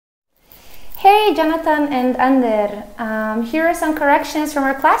Hey, Jonathan and Ander. Here are some corrections from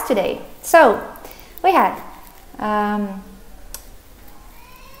our class today. So, we had,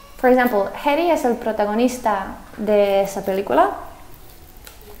 for example, Harry es el protagonista de esa película.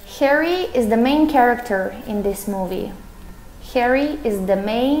 Harry is the main character in this movie. Harry is the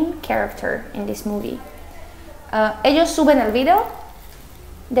main character in this movie. Ellos suben el video.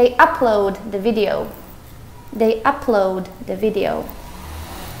 They upload the video. They upload the video.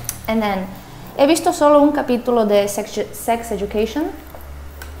 And then, he visto solo un capítulo de sex education.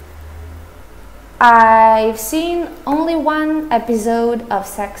 I've seen only one episode of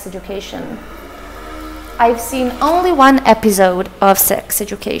sex education. I've seen only one episode of sex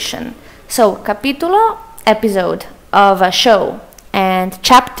education. So, capítulo, episode of a show, and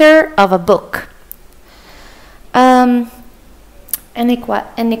chapter of a book. En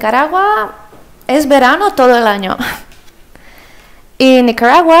Nicaragua es verano todo el año. In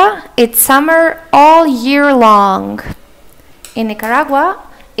Nicaragua, it's summer all year long. In Nicaragua,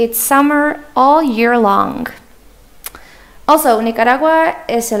 it's summer all year long. Also, Nicaragua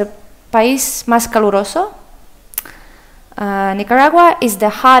es el país más caluroso. Nicaragua is the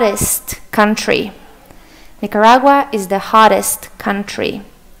hottest country. Nicaragua is the hottest country.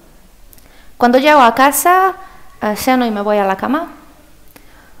 Cuando llego a casa, ceno y me voy a la cama.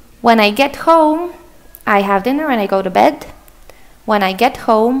 When I get home, I have dinner and I go to bed. When I get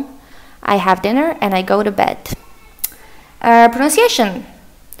home, I have dinner and I go to bed. Pronunciation.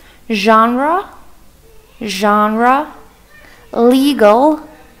 Genre, genre, legal,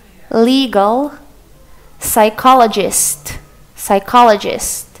 legal, psychologist,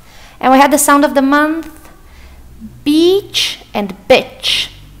 psychologist. And we had the sound of the month, beach and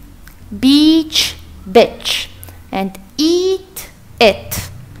bitch, beach, bitch, and eat it,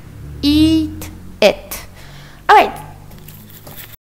 eat it. All right.